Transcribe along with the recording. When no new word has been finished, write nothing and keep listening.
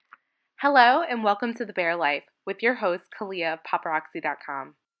Hello and welcome to The Bear Life with your host, Kalia of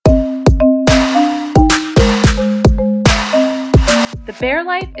paparazzi.com. The Bear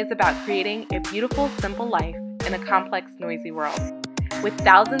Life is about creating a beautiful, simple life in a complex, noisy world. With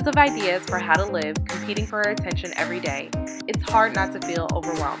thousands of ideas for how to live, competing for our attention every day, it's hard not to feel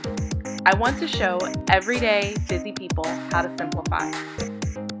overwhelmed. I want to show everyday, busy people how to simplify.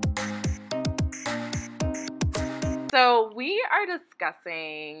 So we are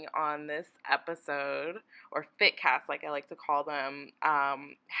discussing on this episode, or FitCast like I like to call them,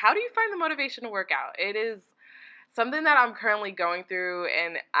 how do you find the motivation to work out? It is something that I'm currently going through,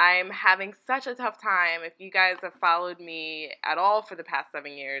 and I'm having such a tough time. If you guys have followed me at all for the past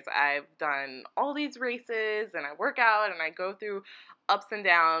 7 years, I've done all these races, and I work out, and I go through ups and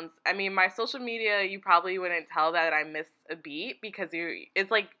downs. I mean, my social media, you probably wouldn't tell that I missed a beat because it's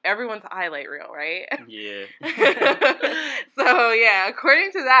like everyone's highlight reel, right? Yeah. So, yeah,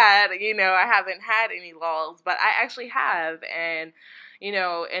 according to that, I haven't had any lulls, but I actually have, and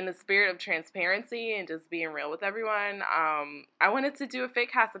in the spirit of transparency and just being real with everyone, I wanted to do a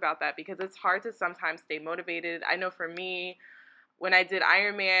FitCast about that because it's hard to sometimes stay motivated. I know for me, when I did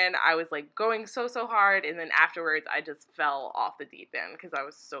Ironman, I was like going so hard, and then afterwards I just fell off the deep end because I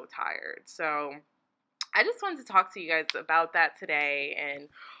was so tired. So I just wanted to talk to you guys about that today and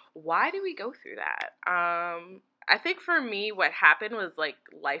why do we go through that? I think for me, what happened was like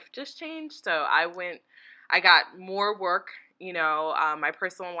life just changed. So I got more work, my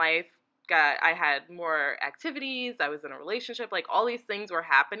personal life I had more activities. I was in a relationship, like all these things were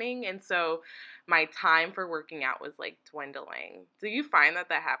happening. And so my time for working out was like dwindling. Do you find that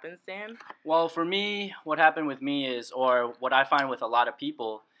happens, Dan? Well, for me, what happened with me is, or what I find with a lot of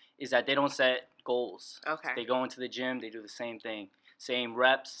people, is that they don't set goals. Okay. They go into the gym, they do the same thing. Same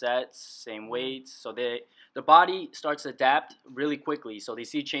reps, sets, same weights. So the body starts to adapt really quickly. So they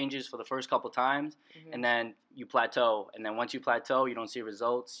see changes for the first couple times, and then you plateau. And then once you plateau, you don't see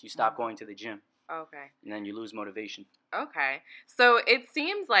results, you stop going to the gym. Okay. And then you lose motivation. Okay. So it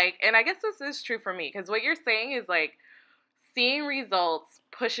seems like, and I guess this is true for me, because what you're saying is like seeing results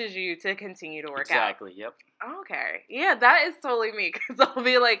pushes you to continue to work out. Exactly, yep. Okay. Yeah, that is totally me, because I'll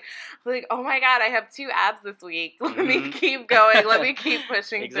be like, oh my God, I have 2 abs this week. Let me keep going. Let me keep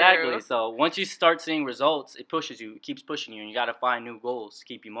pushing Exactly. through. So once you start seeing results, it pushes you. It keeps pushing you, and you got to find new goals to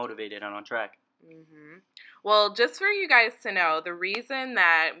keep you motivated and on track. Mm-hmm. Well, just for you guys to know, the reason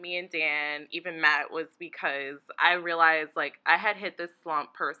that me and Dan even met was because I realized like I had hit this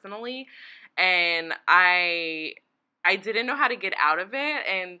slump personally, and I didn't know how to get out of it.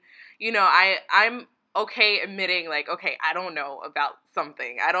 And I'm okay admitting like, okay, I don't know about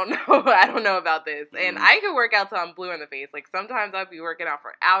something. I don't know about this. And I could work out till I'm blue in the face. Like sometimes I'd be working out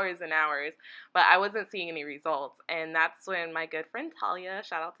for hours and hours, but I wasn't seeing any results. And that's when my good friend Talia,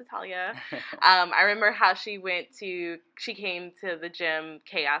 shout out to Talia, I remember how she came to the gym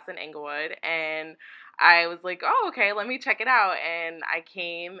Chaos in Englewood, and I was like, oh, okay, let me check it out. And I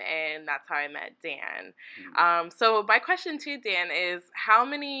came, and that's how I met Dan. So my question to Dan is, how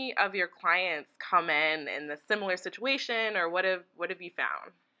many of your clients come in a similar situation, or what have you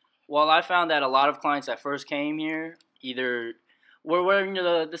found? Well, I found that a lot of clients that first came here either were in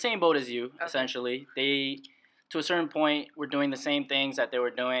the same boat as you, essentially. They, to a certain point, were doing the same things that they were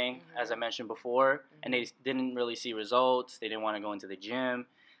doing, as I mentioned before, and they didn't really see results. They didn't want to go into the gym.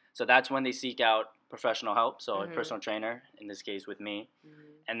 So that's when they seek out professional help, so a personal trainer, in this case with me.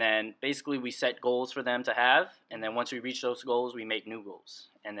 And then basically we set goals for them to have, and then once we reach those goals, we make new goals.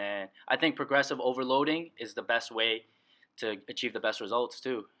 And then I think progressive overloading is the best way to achieve the best results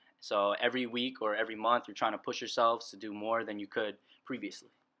too. So every week or every month, you're trying to push yourselves to do more than you could previously.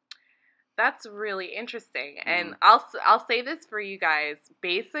 That's really interesting. And I'll say this for you guys.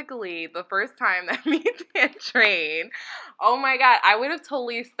 Basically, the first time that me and Dan trained, oh my God, I would have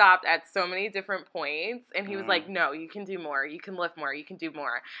totally stopped at so many different points. And he was like, no, you can do more. You can lift more. You can do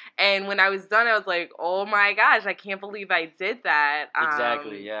more. And when I was done, I was like, oh my gosh, I can't believe I did that.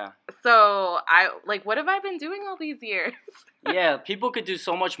 Exactly, yeah. So what have I been doing all these years? Yeah, people could do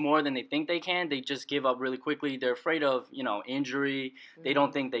so much more than they think they can. They just give up really quickly. They're afraid of, injury. They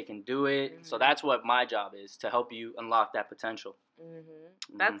don't think they can do it. So that's what my job is, to help you unlock that potential.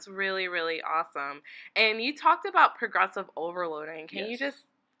 That's really, really awesome. And you talked about progressive overloading. Can you just,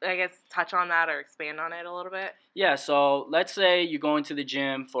 I guess, touch on that or expand on it a little bit? Yeah, so let's say you go into the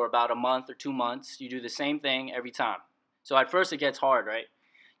gym for about a month or 2 months. You do the same thing every time. So at first it gets hard, right?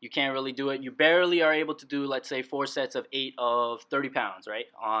 You can't really do it. You barely are able to do, let's say, 4 sets of 8 of 30 pounds, right?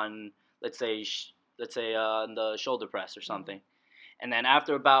 On, let's say, the shoulder press or something. And then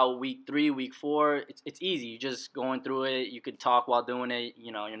after about week 3, week 4, it's easy. You're just going through it. You could talk while doing it.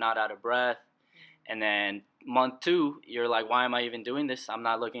 You're not out of breath. And then month 2, you're like, why am I even doing this? I'm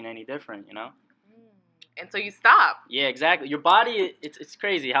not looking any different. And so you stop. Yeah, exactly. Your body, it's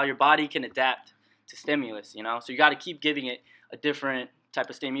crazy how your body can adapt to stimulus. So you got to keep giving it a different type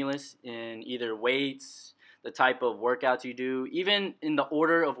of stimulus in either weights, the type of workouts you do, even in the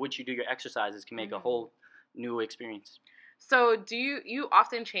order of which you do your exercises can make a whole new experience. So do you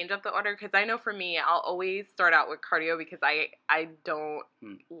often change up the order? Because I know for me, I'll always start out with cardio because I don't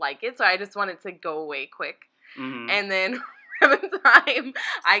like it. So I just want it to go away quick. Mm-hmm. And then by the time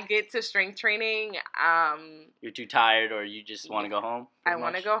I get to strength training, you're too tired or you just want to go home? I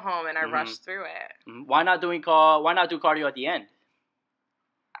want to go home and I rush through it. Mm-hmm. Why not do cardio at the end?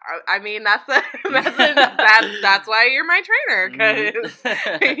 I mean, that's why you're my trainer, because,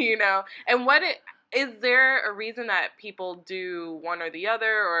 and is there a reason that people do one or the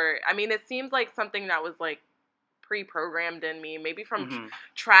other? Or, I mean, it seems like something that was, like, pre-programmed in me, maybe from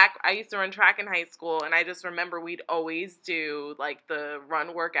track. I used to run track in high school, and I just remember we'd always do, like, the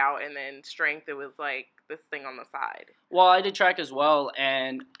run workout, and then strength, it was, like, this thing on the side. Well, I did track as well,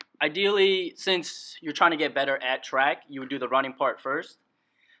 and ideally, since you're trying to get better at track, you would do the running part first.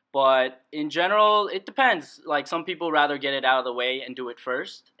 But in general, it depends. Like, some people rather get it out of the way and do it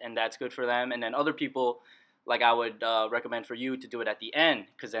first, and that's good for them. And then other people, like I would recommend for you to do it at the end,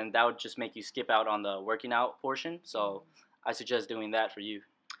 because then that would just make you skip out on the working out portion. So I suggest doing that for you.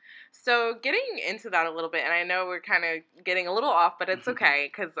 So getting into that a little bit, and I know we're kind of getting a little off, but it's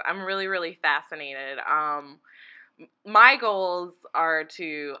okay, because I'm really, really fascinated. My goals are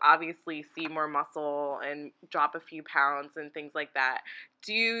to obviously see more muscle and drop a few pounds and things like that.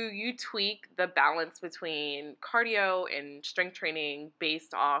 Do you tweak the balance between cardio and strength training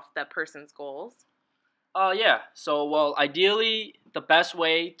based off the person's goals? Yeah. So, well, ideally, the best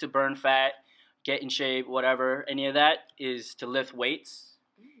way to burn fat, get in shape, whatever, any of that, is to lift weights.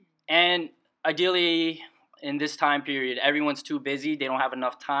 And ideally, in this time period, everyone's too busy. They don't have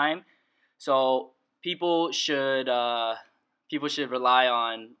enough time. So people should rely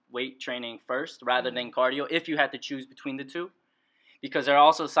on weight training first rather than cardio if you had to choose between the two, because there are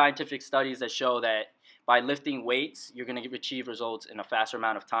also scientific studies that show that by lifting weights you're going to achieve results in a faster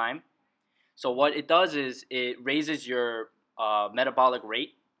amount of time. So what it does is it raises your metabolic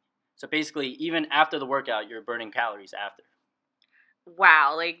rate. So basically, even after the workout, you're burning calories after.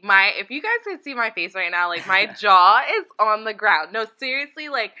 Wow, like if you guys could see my face right now, like my jaw is on the ground. No, seriously,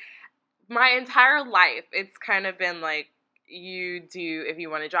 like my entire life, it's kind of been like if you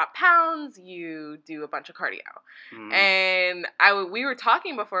want to drop pounds, you do a bunch of cardio. And we were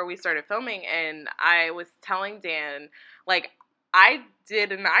talking before we started filming, and I was telling Dan, like, I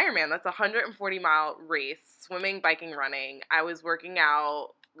did an Ironman. That's a 140-mile race, swimming, biking, running. I was working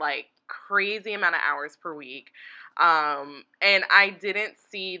out, like, crazy amount of hours per week. And I didn't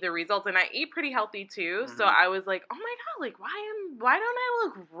see the results, and I eat pretty healthy too. So I was like, oh my God, like why don't I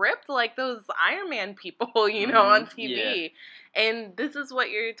look ripped like those Ironman people, on TV? Yeah. And this is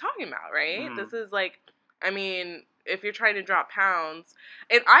what you're talking about, right? This is like, I mean, if you're trying to drop pounds,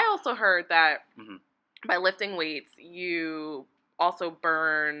 and I also heard that by lifting weights, you also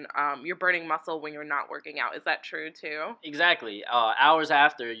you're burning muscle when you're not working out. Is that true too? Exactly. Hours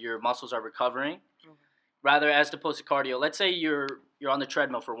after, your muscles are recovering. Rather, as opposed to cardio, let's say you're on the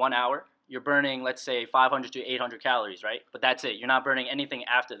treadmill for 1 hour, you're burning, let's say, 500 to 800 calories, right? But that's it. You're not burning anything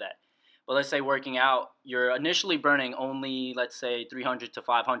after that. But let's say working out, you're initially burning only, let's say, 300 to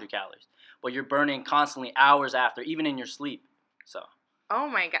 500 calories. But you're burning constantly hours after, even in your sleep. So. Oh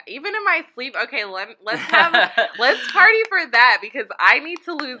my God! Even in my sleep, okay. Let's party for that, because I need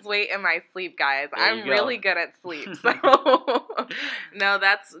to lose weight in my sleep, guys. I'm really good at sleep, so no,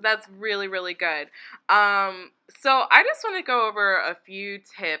 that's really, really good. So I just want to go over a few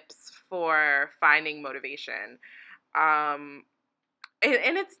tips for finding motivation. And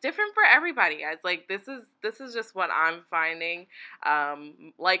it's different for everybody, guys. Like, this is just what I'm finding.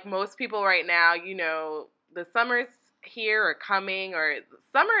 Like most people right now, the summer's here or coming, or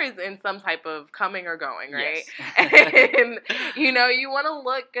summer is in some type of coming or going, right? Yes. And you want to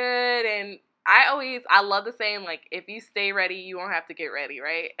look good, and I love the saying, like, if you stay ready, you won't have to get ready,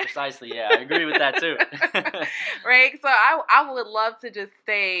 right? Precisely, yeah, I agree with that too. Right? So I would love to just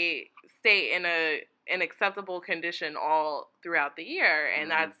stay in an acceptable condition all throughout the year, and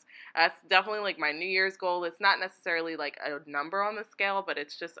that's definitely like my New Year's goal. It's not necessarily like a number on the scale, but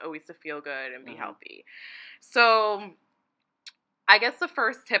it's just always to feel good and be healthy. So I guess the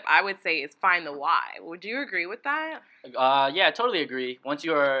first tip I would say is find the why. Would you agree with that? Yeah, I totally agree. Once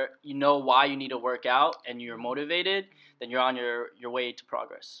you know why you need to work out and you're motivated, then you're on your way to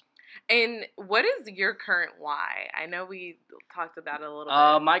progress. And what is your current why? I know we talked about it a little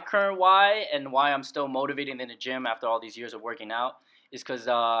bit. My current why and why I'm still motivated in the gym after all these years of working out is because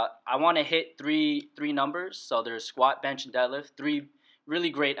I want to hit three numbers. So there's squat, bench, and deadlift. Three really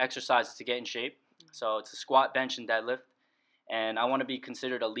great exercises to get in shape. So it's a squat, bench, and deadlift, and I want to be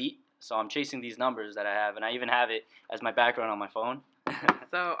considered elite. So I'm chasing these numbers that I have, and I even have it as my background on my phone.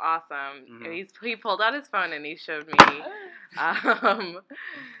 So awesome. Mhm. He pulled out his phone and he showed me um,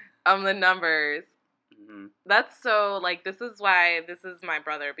 the numbers. Mhm. That's so, like, this is why this is my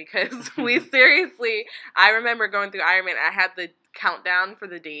brother, because we seriously, I remember going through Ironman, I had the countdown for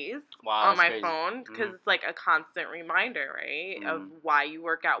the days Wow, on that's my crazy. phone, because Mhm. it's like a constant reminder, right, of Mhm. why you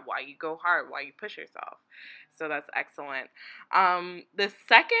work out, why you go hard, why you push yourself. So that's excellent. The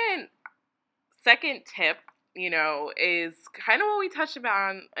second tip, is kind of what we touched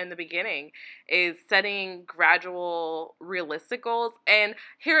about in the beginning, is setting gradual, realistic goals. And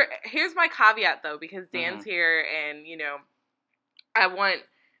here's my caveat, though, because Dan's Mhm. here, and I want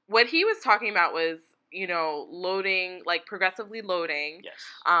what he was talking about was loading, like progressively loading,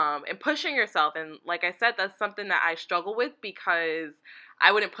 Yes. and pushing yourself. And like I said, that's something that I struggle with, because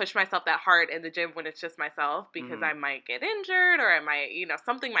I wouldn't push myself that hard in the gym when it's just myself, because Mhm. I might get injured, or I might,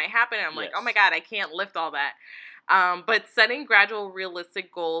 something might happen. And I'm like, oh my Yes. God, I can't lift all that. But setting gradual,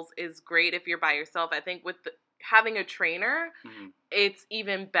 realistic goals is great if you're by yourself. I think with having a trainer, Mhm. it's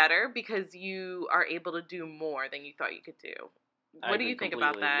even better, because you are able to do more than you thought you could do. I What do agree you think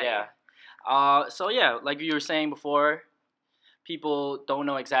about completely. that? Yeah. So yeah, like you were saying before, people don't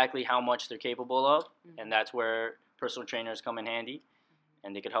know exactly how much they're capable of, and Mhm. that's where personal trainers come in handy,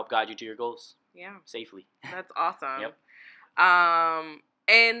 and they could help guide you to your goals Yeah, safely. that's awesome. Yep.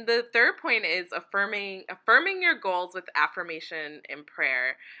 And the third point is affirming your goals with affirmation and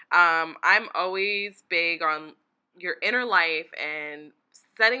prayer. I'm always big on your inner life and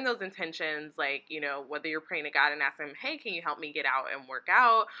setting those intentions, like, whether you're praying to God and asking him, hey, can you help me get out and work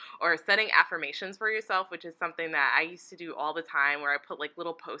out, or setting affirmations for yourself, which is something that I used to do all the time, where I put like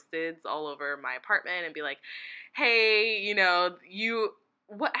little post-its all over my apartment and be like, hey,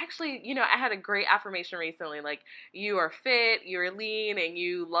 what actually, I had a great affirmation recently, like, you are fit, you're lean, and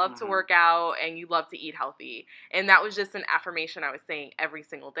you love to Mhm. work out, and you love to eat healthy. And that was just an affirmation I was saying every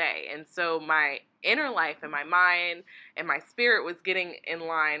single day. And so my inner life and my mind and my spirit was getting in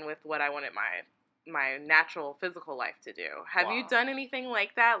line with what I wanted my natural physical life to do. Have you Wow. done anything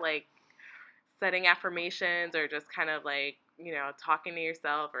like that? Like setting affirmations, or just kind of like, talking to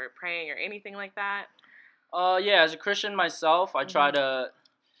yourself or praying or anything like that? Yeah. As a Christian myself, I try Mhm. to,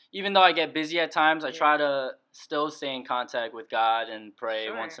 even though I get busy at times, I try Yeah. to still stay in contact with God and pray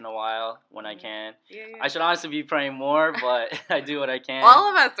once Sure. in a while when I Mhm. can. Yeah, I yeah. should honestly be praying more, but I do what I can. All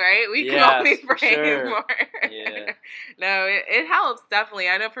of us, right? We could all be Yes, for praying sure. more. Yeah. No, it helps, definitely.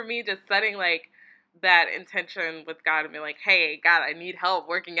 I know for me, just setting like that intention with God and be like, hey, God, I need help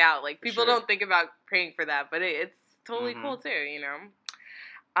working out. Like, For people sure. don't think about praying for that, but it's totally Mhm. cool too.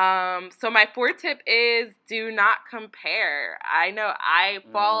 So my fourth tip is do not compare. I know I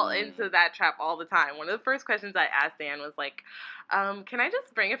fall into Mm. that trap all the time. One of the first questions I asked Dan was like, can I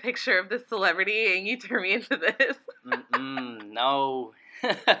just bring a picture of this celebrity and you turn me into this? Mm-mm. No.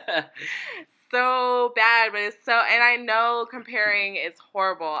 So bad, but it's so, and I know comparing is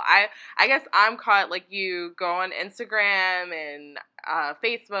horrible. I guess I'm caught like you go on Instagram and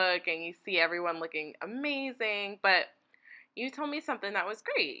Facebook, and you see everyone looking amazing, but you told me something that was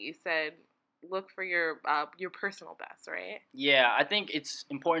great. You said look for your personal best, right? Yeah, I think it's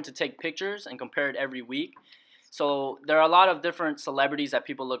important to take pictures and compare it every week. So there are a lot of different celebrities that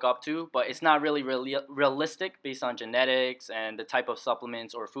people look up to, but it's not really realistic based on genetics and the type of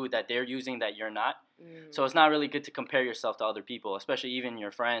supplements or food that they're using that you're not. So Mm. it's not really good to compare yourself to other people, especially even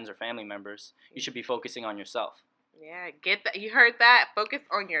your friends or family members. You should be Mhm. focusing on yourself. Yeah, get that. You heard that. Focus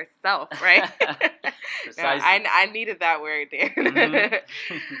on yourself, right? No, Precisely. I needed that word, Hmm.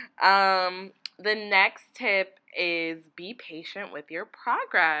 Dan. The next tip is be patient with your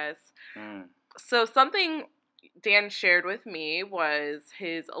progress. Mm. So something Dan shared with me was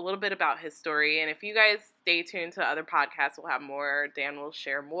a little bit about his story, and if you guys stay tuned to other podcasts, we'll have more. Dan will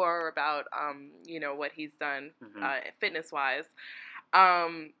share more about what he's done Hmm. fitness wise.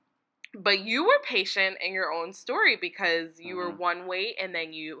 Um, but you were patient in your own story, because you were Hmm. one weight and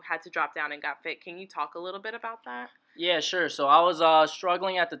then you had to drop down and got fit. Can you talk a little bit about that? Yeah, sure. So I was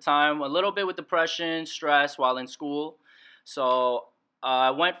struggling at the time, a little bit with depression, stress while in school. So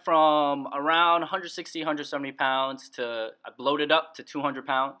I went from around 160, 170 pounds to I bloated up to 200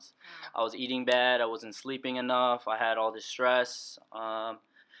 pounds. I was eating bad. I wasn't sleeping enough. I had all this stress.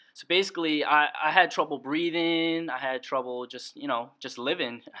 So basically, I had trouble breathing. I had trouble just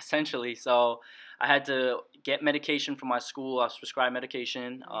living, essentially. So I had to get medication from my school. I was prescribed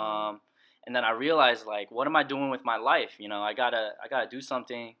medication. And then I realized, like, what am I doing with my life? I gotta do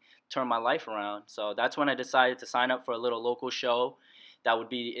something, turn my life around. So that's when I decided to sign up for a little local show that would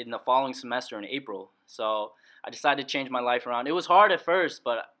be in the following semester in April. So I decided to change my life around. It was hard at first,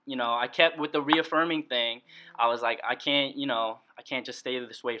 but I kept with the reaffirming thing. I was like, I can't just stay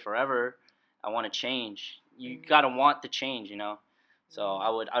this way forever. I want to change. You gotta want the change. So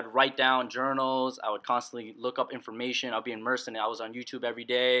I'd write down journals. I would constantly look up information. I'd be immersed in it. I was on YouTube every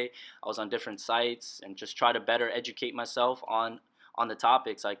day. I was on different sites and just try to better educate myself on the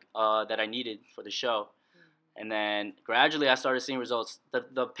topics that I needed for the show. And then gradually I started seeing results.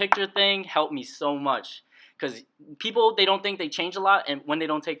 The picture thing helped me so much because people, they don't think they change a lot and when they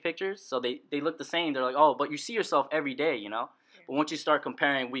don't take pictures, so they look the same. They're like, oh, but you see yourself every day. But once you start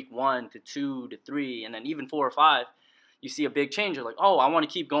comparing week 1 to 2 to 3 and then even 4 or 5, you see a big change. You're like, oh, I want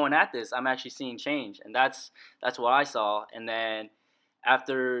to keep going at this. I'm actually seeing change, and that's what I saw. And then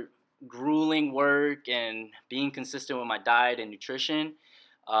after grueling work and being consistent with my diet and nutrition,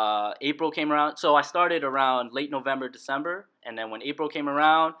 April came around. So I started around late November, December, and then when April came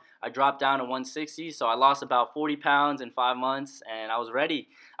around, I dropped down to 160. So I lost about 40 pounds in 5 months, and I was ready.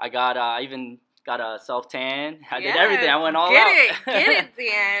 I even got a self tan. I did everything. I went all out. Get it,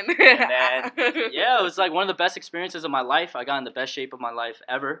 Dan. And then, yeah, it was like one of the best experiences of my life. I got in the best shape of my life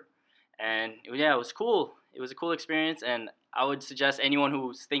ever, and yeah, it was cool. It was a cool experience, and I would suggest anyone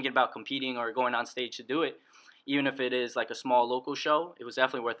who's thinking about competing or going on stage to do it, even if it is like a small local show. It was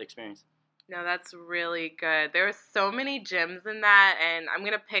definitely worth the experience. No, that's really good. There are so many gems in that, and I'm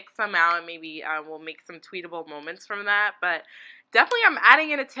going to pick some out, and maybe we'll make some tweetable moments from that. But definitely I'm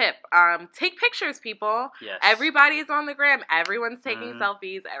adding in a tip. Take pictures, people. Yes. Everybody's on the gram. Everyone's taking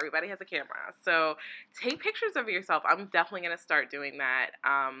selfies. Everybody has a camera. So take pictures of yourself. I'm definitely going to start doing that.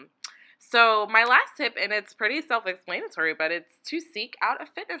 So my last tip, and it's pretty self-explanatory, but it's to seek out a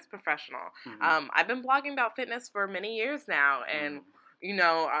fitness professional. I've been blogging about fitness for many years now, and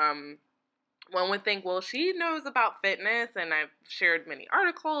one would think, well, she knows about fitness, and I've shared many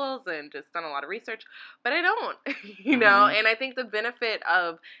articles and just done a lot of research, but I don't, and I think the benefit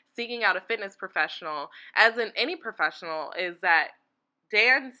of seeking out a fitness professional, as in any professional, is that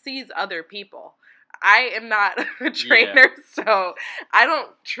Dan sees other people. I am not a trainer, so I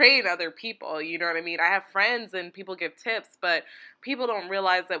don't train other people, you know what I mean? I have friends and people give tips, but people don't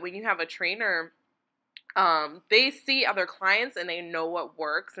realize that when you have a trainer, they see other clients and they know what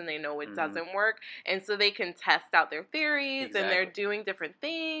works and they know what doesn't work, and so they can test out their theories and they're doing different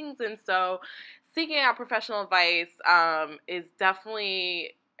things. And so seeking out professional advice is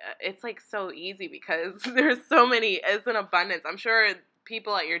definitely it's like so easy because there's so many, it's an abundance. I'm sure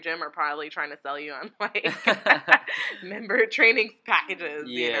people at your gym are probably trying to sell you on like member training packages,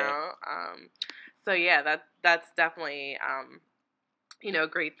 so yeah, that's definitely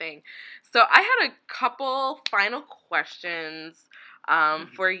great thing. So I had a couple final questions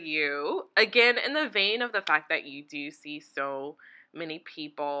for you. Again, in the vein of the fact that you do see so many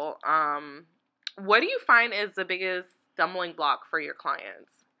people, what do you find is the biggest stumbling block for your clients?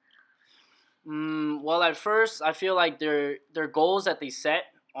 Well, at first, I feel like their goals that they set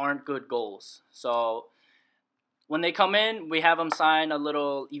aren't good goals. So when they come in, we have them sign a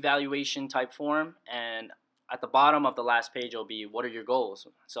little evaluation type form, and at the bottom of the last page will be, what are your goals?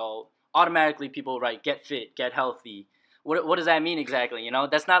 So automatically people write, get fit, get healthy. What does that mean exactly?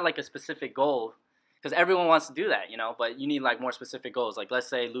 That's not like a specific goal, because everyone wants to do that, but you need like more specific goals. Like, let's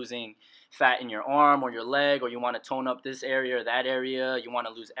say losing fat in your arm or your leg, or you want to tone up this area or that area. You want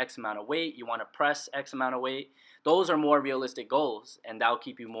to lose X amount of weight. You want to press X amount of weight. Those are more realistic goals, and that'll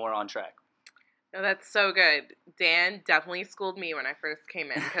keep you more on track. No, that's so good. Dan definitely schooled me when I first came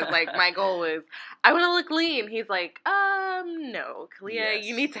in, because like my goal was, I want to look lean. He's like, no, Kalia,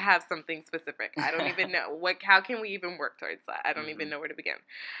 you need to have something specific. I don't even know how can we even work towards that? I don't even know where to begin.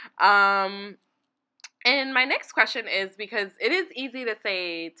 And my next question is, because it is easy to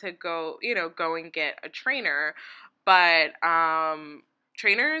say to go and get a trainer, but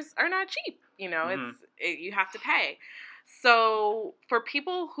trainers are not cheap. You have to pay. So for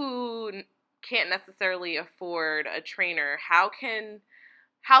people who can't necessarily afford a trainer, how can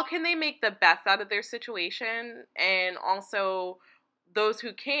they make the best out of their situation? And also those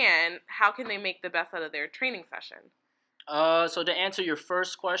who can, how can they make the best out of their training session? So to answer your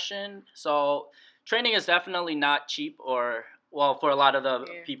first question, so training is definitely not cheap or well, for a lot of the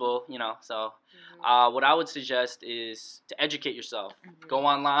Yeah. people, you know. So, Mhm. what I would suggest is to educate yourself. Go Mhm.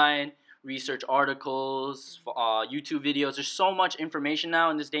 online, research articles, YouTube videos. There's so much information now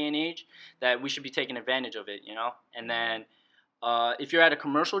in this day and age that we should be taking advantage of it, you know. And Mhm. then, if you're at a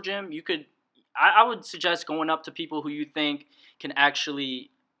commercial gym, you could. I would suggest going up to people who you think can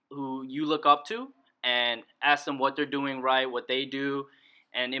actually, who you look up to, and ask them what they're doing right, what they do.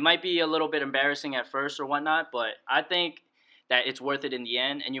 And it might be a little bit embarrassing at first or whatnot, but I think that it's worth it in the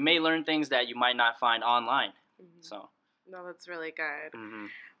end, and you may learn things that you might not find online. Mhm. So, No, that's really good. hmm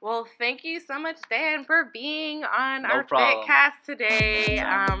Well, thank you so much, Dan, for being on no our problem. FitCast today.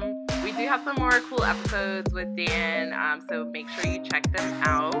 Anytime. We do have some more cool episodes with Dan, so make sure you check them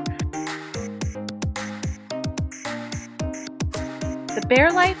out. The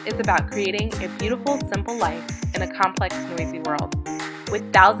Bear Life is about creating a beautiful, simple life in a complex, noisy world.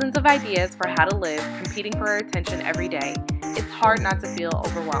 With thousands of ideas for how to live competing for our attention every day, it's hard not to feel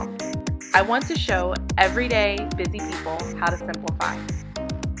overwhelmed. I want to show everyday, busy people how to simplify.